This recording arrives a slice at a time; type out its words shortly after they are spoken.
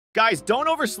Guys, don't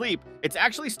oversleep. It's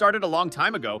actually started a long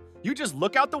time ago. You just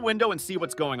look out the window and see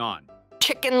what's going on.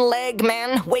 Chicken leg,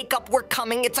 man. Wake up, we're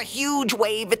coming. It's a huge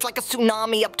wave. It's like a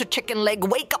tsunami up to chicken leg.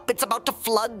 Wake up, it's about to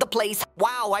flood the place.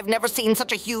 Wow, I've never seen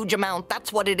such a huge amount.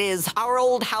 That's what it is. Our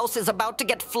old house is about to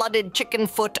get flooded, chicken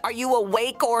foot. Are you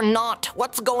awake or not?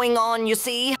 What's going on, you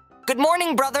see? Good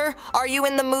morning, brother. Are you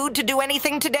in the mood to do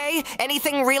anything today?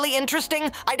 Anything really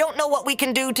interesting? I don't know what we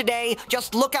can do today.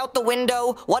 Just look out the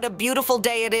window. What a beautiful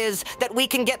day it is. That we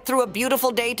can get through a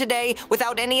beautiful day today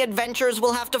without any adventures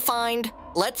we'll have to find.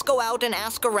 Let's go out and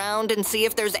ask around and see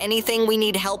if there's anything we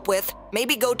need help with.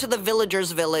 Maybe go to the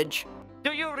villagers' village.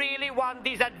 Do you really want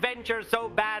these adventures so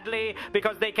badly?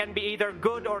 Because they can be either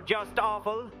good or just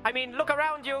awful? I mean, look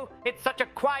around you. It's such a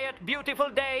quiet, beautiful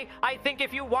day. I think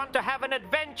if you want to have an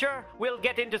adventure, we'll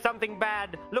get into something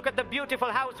bad. Look at the beautiful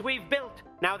house we've built.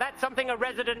 Now that's something a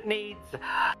resident needs.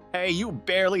 Hey, you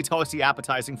barely toasty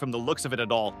appetizing from the looks of it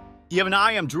at all. Even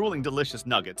I am drooling delicious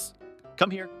nuggets. Come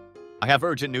here. I have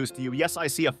urgent news to you. Yes, I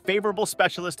see a favorable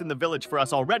specialist in the village for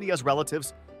us already as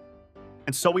relatives.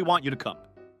 And so we want you to come.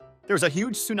 There's a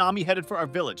huge tsunami headed for our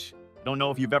village. I don't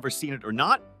know if you've ever seen it or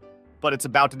not, but it's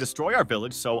about to destroy our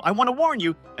village, so I want to warn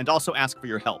you and also ask for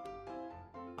your help.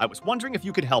 I was wondering if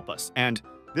you could help us, and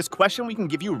this question we can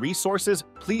give you resources.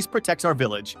 Please protect our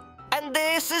village. And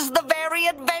this is the very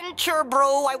adventure,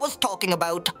 bro, I was talking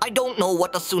about. I don't know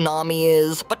what a tsunami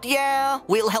is, but yeah,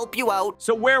 we'll help you out.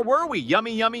 So where were we?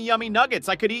 Yummy, yummy, yummy nuggets.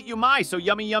 I could eat you so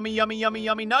yummy, yummy, yummy, yummy,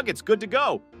 yummy nuggets. Good to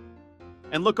go.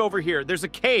 And look over here. There's a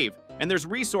cave, and there's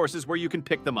resources where you can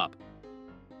pick them up.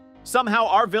 Somehow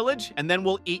our village, and then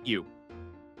we'll eat you.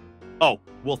 Oh,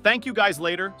 we'll thank you guys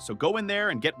later, so go in there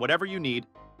and get whatever you need.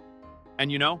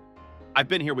 And you know, I've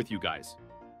been here with you guys.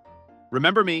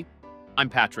 Remember me, I'm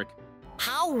Patrick.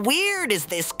 How weird is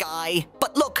this guy?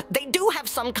 But look, they do have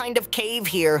some kind of cave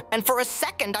here, and for a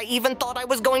second I even thought I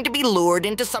was going to be lured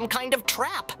into some kind of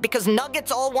trap, because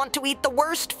nuggets all want to eat the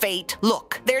worst fate.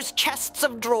 Look, there's chests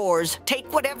of drawers.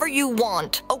 Take whatever you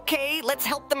want. Okay, let's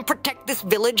help them protect this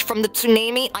village from the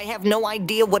tsunami. I have no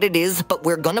idea what it is, but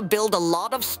we're gonna build a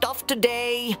lot of stuff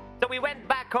today. So we went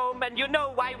back home, and you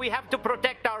know why we have to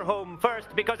protect our home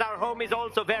first, because our home is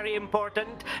also very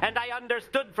important. And I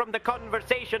understood from the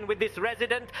conversation with this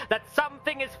resident that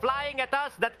something is flying at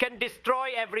us that can destroy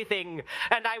everything.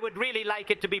 And I would really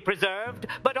like it to be preserved,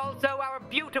 but also our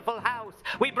beautiful house.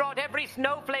 We brought every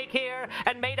snowflake here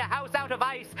and made a house out of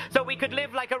ice so we could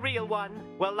live like a real one.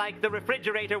 Well, like the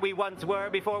refrigerator we once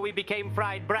were before we became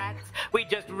fried brats. We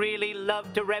just really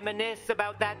love to reminisce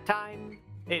about that time.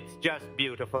 It's just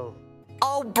beautiful.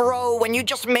 Oh, bro, when you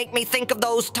just make me think of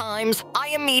those times, I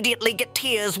immediately get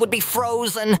tears would be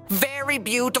frozen. Very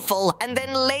beautiful, and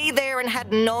then lay there and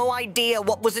had no idea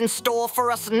what was in store for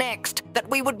us next, that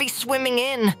we would be swimming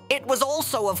in. It was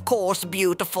also, of course,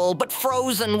 beautiful, but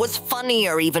frozen was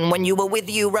funnier even when you were with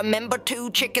you. Remember 2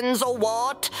 chickens or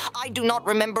what? I do not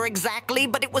remember exactly,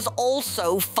 but it was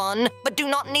also fun. But do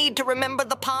not need to remember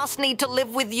the past, need to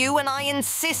live with you, and I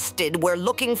insisted we're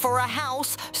looking for a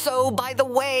house. So, by the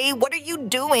way, what are you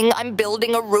doing? I'm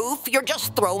building a roof. You're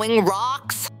just throwing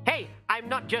rocks. Hey, I'm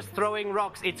not just throwing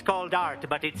rocks. It's called art,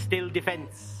 but it's still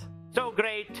defense. So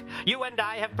great. You and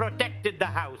I have protected the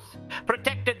house.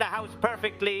 Protected the house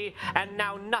perfectly, and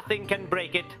now nothing can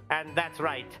break it. And that's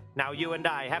right. Now you and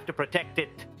I have to protect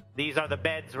it. These are the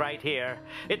beds right here.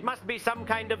 It must be some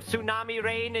kind of tsunami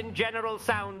rain in general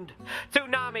sound.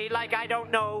 Tsunami, like I don't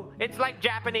know. It's like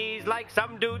Japanese, like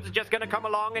some dude's just gonna come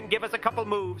along and give us a couple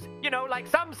moves. You know, like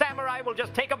some samurai will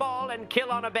just take a ball and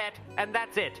kill on a bet, and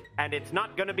that's it. And it's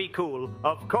not gonna be cool,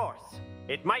 of course.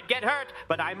 It might get hurt,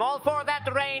 but I'm all for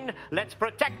that rain. Let's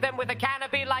protect them with a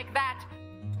canopy like that.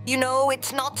 You know,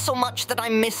 it's not so much that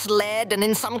I'm misled and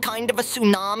in some kind of a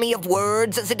tsunami of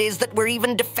words as it is that we're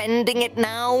even defending it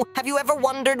now. Have you ever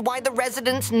wondered why the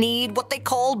residents need what they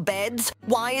call beds?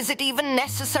 Why is it even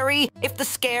necessary? If the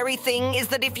scary thing is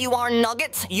that if you are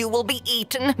nuggets, you will be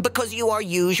eaten because you are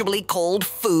usually called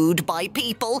food by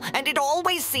people, and it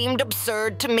always seemed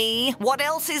absurd to me. What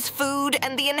else is food?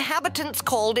 And the inhabitants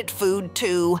called it food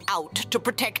too, out to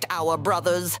protect our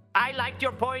brothers. I liked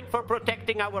your point for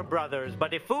protecting our brothers,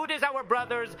 but if food is our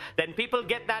brothers, then people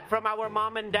get that from our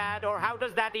mom and dad, or how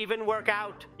does that even work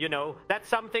out? You know, that's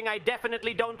something I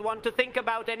definitely don't want to think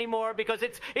about anymore because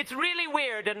it's really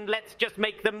weird, and let's just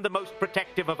make them the most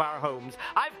protective of our homes.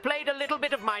 I've played a little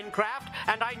bit of Minecraft,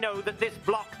 and I know that this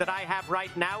block that I have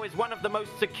right now is one of the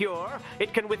most secure.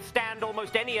 It can withstand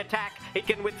almost any attack. It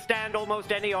can withstand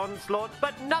almost any onslaught,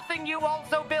 but nothing you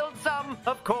also build some.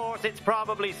 Of course, it's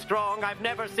probably strong. I've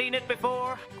never seen it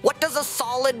before. What does a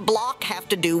solid block have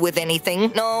to do with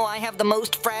anything. No, I have the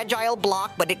most fragile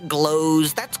block, but it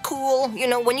glows. That's cool. You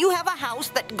know, when you have a house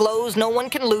that glows, no one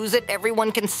can lose it.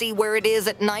 Everyone can see where it is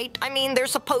at night. I mean, they're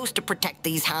supposed to protect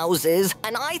these houses,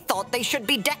 and I thought they should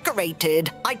be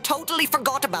decorated. I totally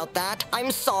forgot about that.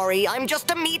 I'm sorry. I'm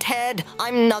just a meathead.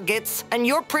 I'm Nuggets, and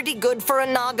you're pretty good for a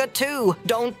Naga, too.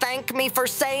 Don't thank me for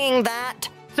saying that.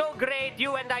 So great,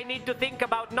 you and I need to think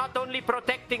about not only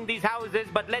protecting these houses,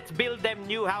 but let's build them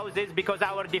new houses because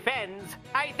our defense,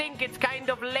 I think it's kind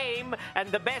of lame,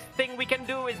 and the best thing we can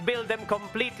do is build them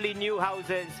completely new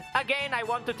houses. Again, I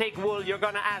want to take wool. You're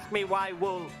gonna ask me why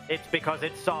wool. It's because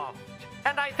it's soft.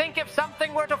 And I think if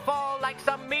something were to fall, like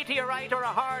some meteorite or a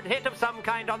hard hit of some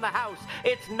kind on the house,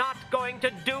 it's not going to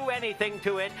do anything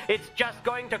to it. It's just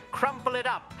going to crumple it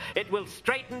up. It will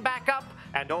straighten back up,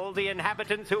 and all the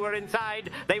inhabitants who are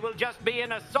inside, they will just be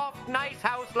in a soft, nice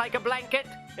house like a blanket.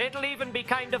 It'll even be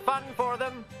kind of fun for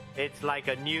them. It's like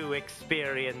a new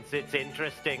experience. It's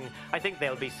interesting. I think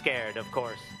they'll be scared, of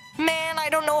course. Man, I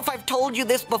don't know if I've told you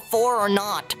this before or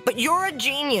not, but you're a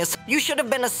genius. You should have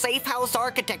been a safe house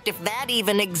architect if that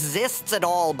even exists at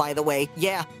all, by the way.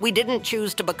 Yeah, we didn't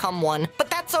choose to become one, but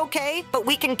that's okay. But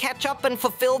we can catch up and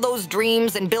fulfill those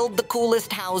dreams and build the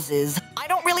coolest houses. I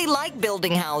don't really like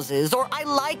building houses, or I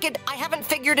like it. I haven't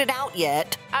figured it out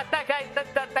yet.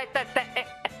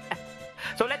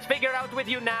 So let's figure out with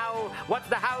you now, what's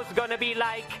the house gonna be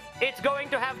like? It's going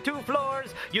to have 2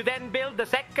 floors. You then build the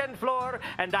second floor,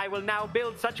 and I will now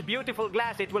build such beautiful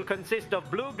glass. It will consist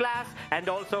of blue glass and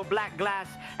also black glass,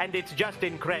 and it's just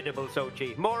incredible,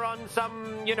 Sochi. More on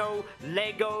some,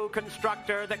 Lego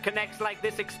constructor that connects like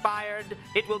this expired.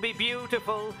 It will be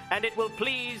beautiful, and it will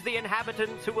please the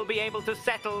inhabitants who will be able to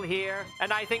settle here.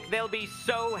 And I think they'll be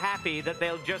so happy that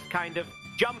they'll just kind of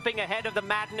jumping ahead of the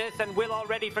madness and will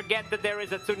already forget that there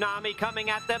is a tsunami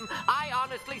coming at them. I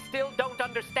honestly still don't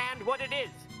understand what it is.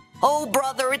 Oh,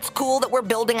 brother, it's cool that we're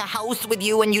building a house with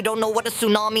you and you don't know what a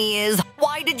tsunami is.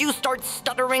 Why did you start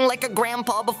stuttering like a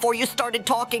grandpa before you started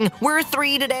talking? We're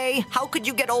 3 today. How could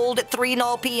you get old at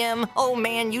 3:00 p.m.? Oh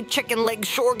man, you chicken legs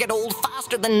sure get old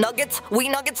faster than Nuggets. We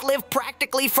Nuggets live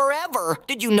practically forever.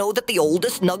 Did you know that the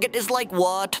oldest Nugget is like,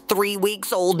 3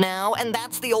 weeks old now? And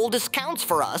that's the oldest counts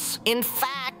for us. In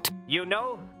fact...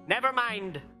 Never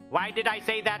mind. Why did I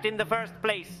say that in the first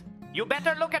place? You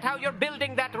better look at how you're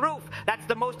building that roof. That's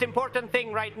the most important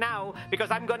thing right now,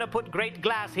 because I'm gonna put great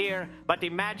glass here. But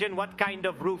imagine what kind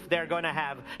of roof they're gonna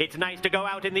have. It's nice to go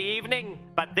out in the evening,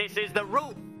 but this is the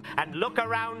roof. And look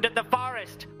around at the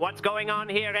forest. What's going on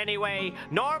here anyway?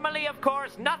 Normally, of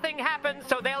course, nothing happens,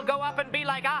 so they'll go up and be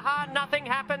like, aha, nothing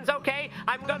happens, okay,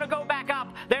 I'm gonna go back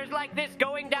up. There's like this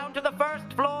going down to the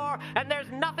first floor, and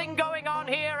there's nothing going on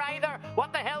here either.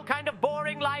 What the hell kind of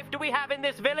boring life do we have in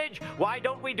this village? Why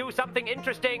don't we do something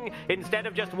interesting instead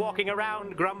of just walking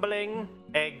around grumbling?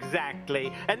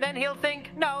 Exactly. And then he'll think,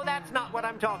 no, that's not what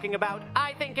I'm talking about.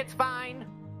 I think it's fine.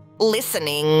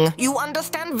 Listening. You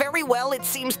understand very well, it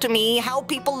seems to me, how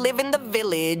people live in the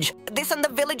village. This and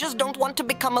the villagers don't want to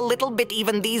become a little bit.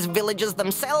 Even these villagers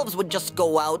themselves would just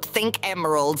go out, think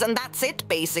emeralds, and that's it,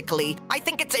 basically. I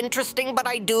think it's interesting, but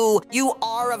I do. You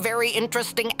are a very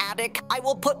interesting attic. I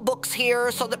will put books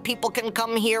here so that people can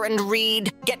come here and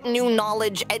read, get new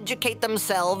knowledge, educate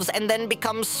themselves, and then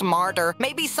become smarter.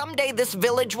 Maybe someday this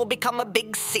village will become a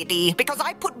big city, because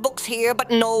I put books here,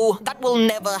 but no, that will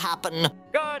never happen.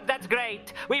 Good, that's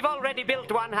great. We've already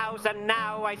built one house, and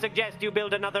now I suggest you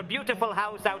build another beautiful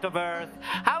house out of earth.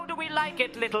 How do we like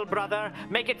it, little brother?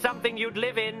 Make it something you'd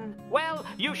live in? Well,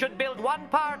 you should build 1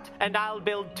 part, and I'll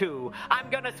build 2. I'm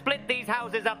gonna split these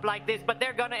houses up like this, but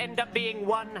they're gonna end up being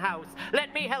 1 house.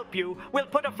 Let me help you. We'll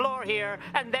put a floor here,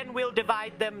 and then we'll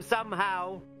divide them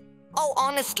somehow. Oh,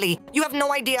 honestly, you have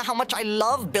no idea how much I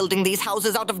love building these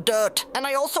houses out of dirt. And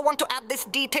I also want to add this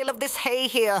detail of this hay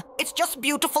here. It's just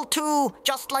beautiful too,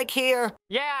 just like here.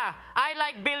 Yeah, I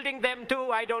like building them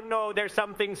too. I don't know, there's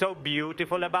something so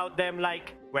beautiful about them,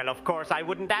 like... Well, of course, I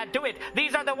wouldn't add to it.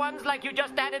 These are the ones like you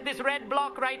just added this red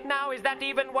block right now. Is that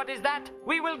even what is that?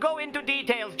 We will go into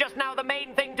details. Just now, the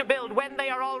main thing to build when they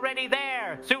are already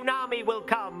there. Tsunami will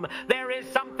come. There is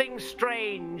something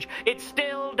strange. It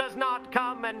still does not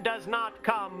come and does not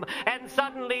come. And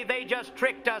suddenly they just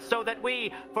tricked us so that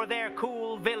we, for their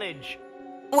cool village.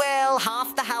 Well,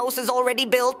 half the house is already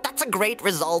built. That's a great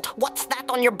result. What's that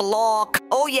on your block?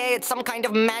 Oh yeah, it's some kind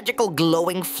of magical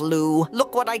glowing flue.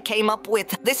 Look what I came up with.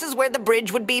 This is where the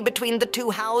bridge would be between the 2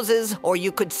 houses, or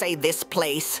you could say this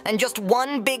place. And just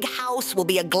one big house will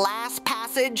be a glass pass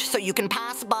passage so you can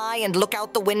pass by and look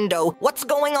out the window. What's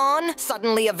going on?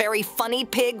 Suddenly a very funny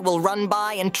pig will run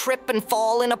by and trip and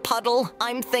fall in a puddle.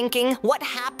 I'm thinking, what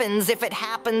happens if it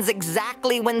happens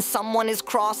exactly when someone is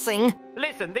crossing?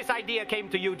 Listen, this idea came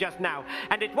to you just now,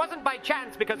 and it wasn't by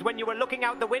chance because when you were looking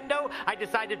out the window, I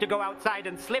decided to go outside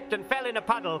and slipped and fell in a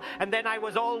puddle, and then I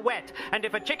was all wet. And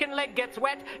if a chicken leg gets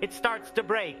wet, it starts to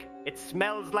break. It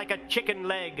smells like a chicken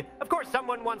leg. Of course,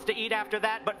 someone wants to eat after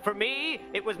that, but for me,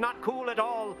 it was not cool at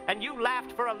all, and you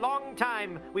laughed for a long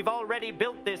time. We've already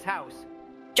built this house.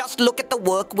 Just look at the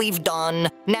work we've done.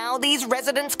 Now these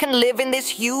residents can live in this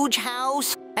huge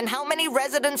house. And how many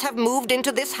residents have moved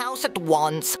into this house at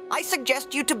once? I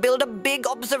suggest you to build a big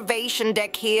observation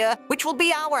deck here, which will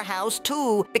be our house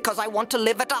too, because I want to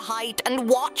live at a height and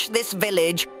watch this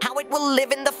village, how it will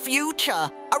live in the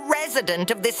future. A resident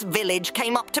of this village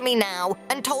came up to me now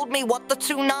and told me what the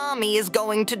tsunami is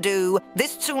going to do.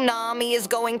 This tsunami is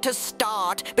going to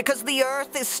start because the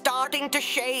earth is starting to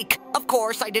shake. Of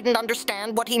course, I didn't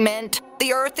understand what he meant.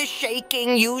 The earth is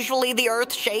shaking. Usually the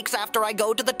earth shakes after I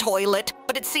go to the toilet,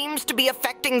 but it seems to be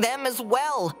affecting them as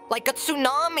well, like a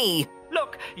tsunami.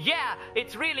 Look, yeah,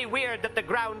 it's really weird that the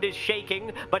ground is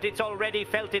shaking, but it's already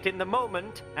felt it in the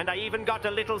moment, and I even got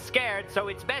a little scared, so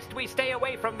it's best we stay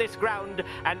away from this ground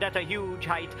and at a huge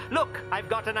height. Look, I've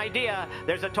got an idea.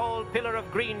 There's a tall pillar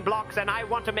of green blocks, and I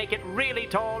want to make it really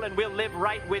tall, and we'll live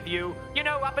right with you. You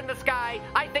know, up in the sky,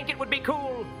 I think it would be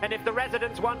cool, and if the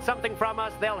residents want something from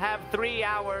us, they'll have 3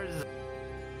 hours.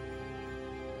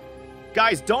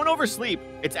 Guys, don't oversleep.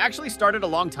 It's actually started a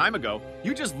long time ago.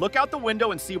 You just look out the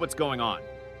window and see what's going on.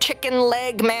 Chicken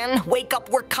leg, man. Wake up,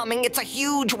 we're coming. It's a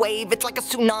huge wave. It's like a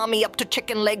tsunami up to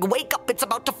chicken leg. Wake up, it's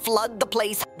about to flood the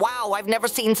place. Wow, I've never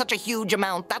seen such a huge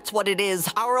amount. That's what it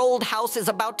is. Our old house is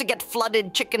about to get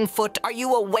flooded, chicken foot. Are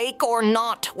you awake or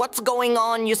not? What's going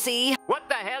on, you see? What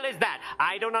the hell is that?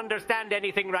 I don't understand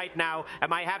anything right now.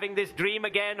 Am I having this dream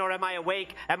again, or am I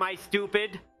awake? Am I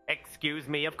stupid? Excuse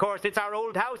me, of course, it's our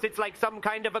old house. It's like some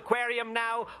kind of aquarium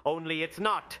now, only it's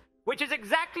not. Which is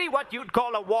exactly what you'd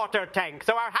call a water tank.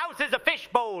 So our house is a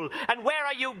fishbowl. And where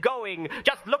are you going?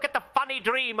 Just look at the funny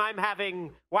dream I'm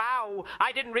having. Wow,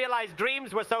 I didn't realize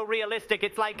dreams were so realistic.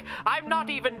 It's like I'm not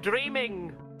even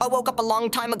dreaming. I woke up a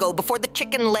long time ago before the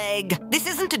chicken leg. This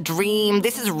isn't a dream.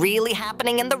 This is really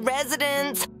happening in the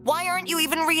residence. Why aren't you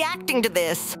even reacting to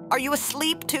this? Are you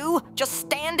asleep too? Just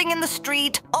standing in the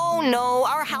street? Oh no,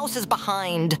 our house is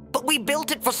behind. But we built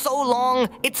it for so long.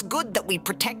 It's good that we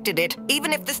protected it,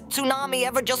 even if this tsunami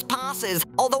ever just passes.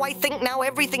 Although I think now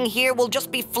everything here will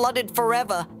just be flooded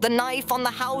forever. The knife on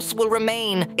the house will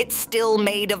remain. It's still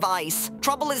made of ice.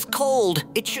 Trouble is cold.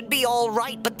 It should be all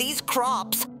right, but these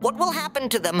crops, what will happen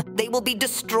to them? They will be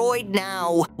destroyed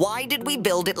now. Why did we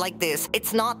build it like this?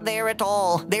 It's not there at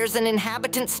all. There's an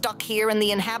inhabitant stuck here and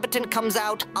the inhabitant comes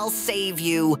out. I'll save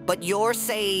you, but you're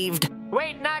saved.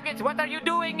 Wait, Nuggets, what are you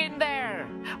doing in there?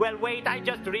 Well, wait, I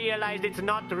just realized it's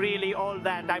not really all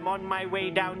that. I'm on my way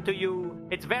down to you.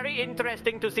 It's very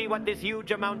interesting to see what this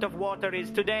huge amount of water is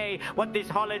today, what this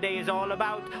holiday is all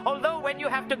about. Although when you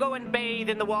have to go and bathe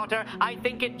in the water, I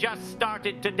think it just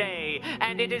started today.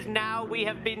 And it is now we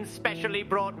have been specially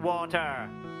brought water.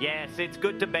 Yes, it's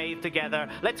good to bathe together.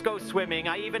 Let's go swimming.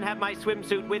 I even have my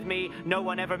swimsuit with me. No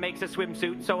one ever makes a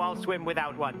swimsuit, so I'll swim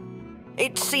without one.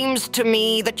 It seems to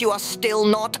me that you are still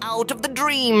not out of the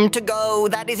dream to go.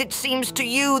 That is, it seems to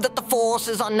you that the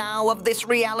forces are now of this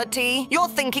reality. You're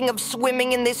thinking of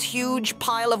swimming in this huge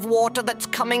pile of water that's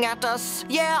coming at us.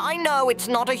 Yeah, I know it's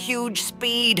not a huge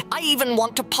speed. I even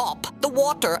want to pop the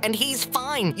water, and he's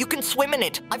fine. You can swim in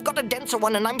it. I've got a denser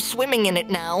one, and I'm swimming in it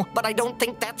now. But I don't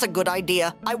think that's a good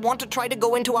idea. I want to try to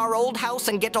go into our old house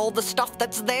and get all the stuff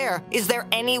that's there. Is there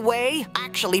any way?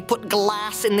 Actually, put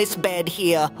glass in this bed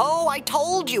here. Oh, I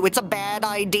told you it's a bad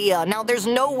idea. Now there's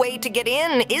no way to get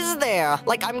in, is there?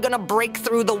 Like I'm gonna break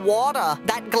through the water.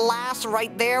 That glass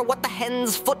right there, what the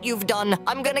hen's foot you've done.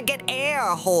 I'm gonna get air,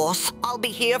 horse. I'll be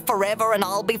here forever and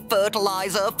I'll be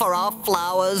fertilizer for our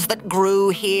flowers that grew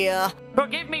here.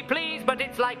 Forgive me, please, but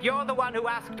it's like you're the one who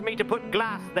asked me to put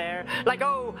glass there. Like,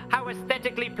 oh, how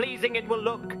aesthetically pleasing it will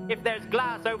look if there's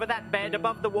glass over that bed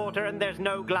above the water and there's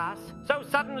no glass. So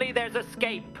suddenly there's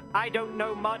escape. I don't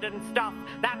know mud and stuff.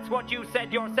 That's what you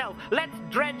said yourself. Let's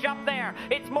dredge up there.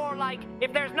 It's more like,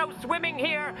 if there's no swimming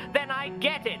here, then I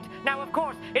get it. Now, of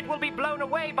course, it will be blown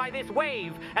away by this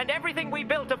wave. And everything we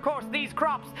built, of course, these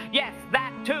crops, yes,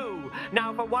 that too.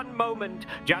 Now, for one moment,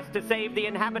 just to save the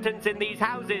inhabitants in these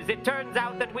houses, it turns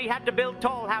out that we had to build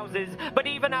tall houses, but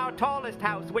even our tallest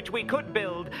house, which we could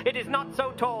build, it is not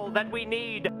so tall that we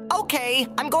need. Okay,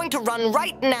 I'm going to run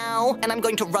right now, and I'm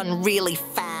going to run really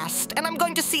fast. fast, and I'm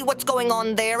going to see what's going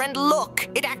on there, and look,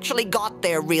 it actually got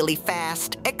there really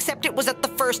fast. Except it was at the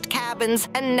first cabins,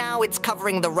 and now it's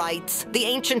covering the rights. The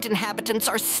ancient inhabitants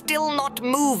are still not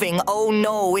moving. Oh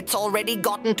no, it's already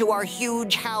gotten to our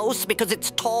huge house because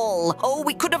it's tall. Oh,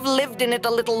 we could have lived in it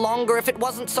a little longer if it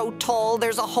wasn't so tall.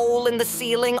 There's a hole in the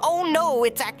ceiling. Oh no,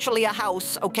 it's actually a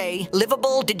house, okay.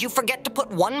 Livable, did you forget to put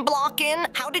one block in?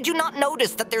 How did you not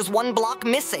notice that there's one block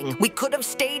missing? We could have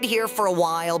stayed here for a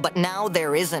while, but now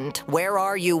there isn't. Where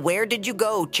are you? Where did you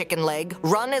go, chicken leg?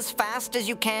 Run as fast as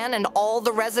you can, and all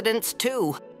the residents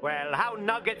too. Well, how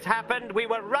nuggets happened, we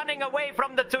were running away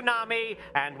from the tsunami,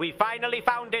 and we finally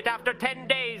found it after 10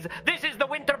 days. This is the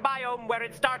winter biome where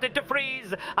it started to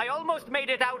freeze. I almost made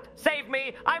it out. Save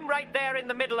me. I'm right there in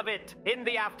the middle of it in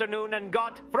the afternoon and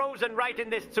got frozen right in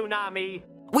this tsunami.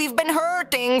 We've been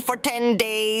hurting for 10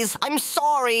 days. I'm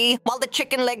sorry. While the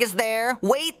chicken leg is there,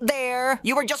 wait there.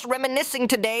 You were just reminiscing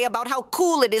today about how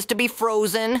cool it is to be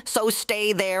frozen. So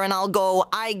stay there and I'll go,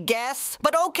 I guess.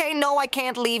 But okay, no, I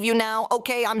can't leave you now.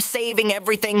 Okay, I'm saving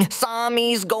everything.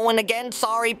 Sami's going again.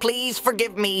 Sorry, please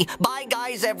forgive me. Bye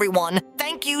guys, everyone.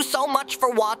 Thank you so much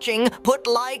for watching. Put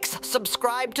likes,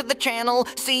 subscribe to the channel.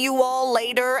 See you all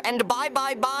later. And bye.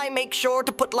 Make sure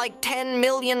to put like 10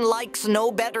 million likes.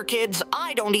 No better, kids.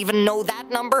 I don't even know that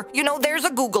number. You know, there's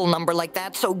a Google number like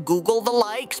that, so Google the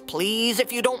likes, please,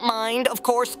 if you don't mind. Of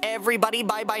course, everybody,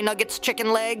 bye-bye nuggets,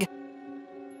 chicken leg.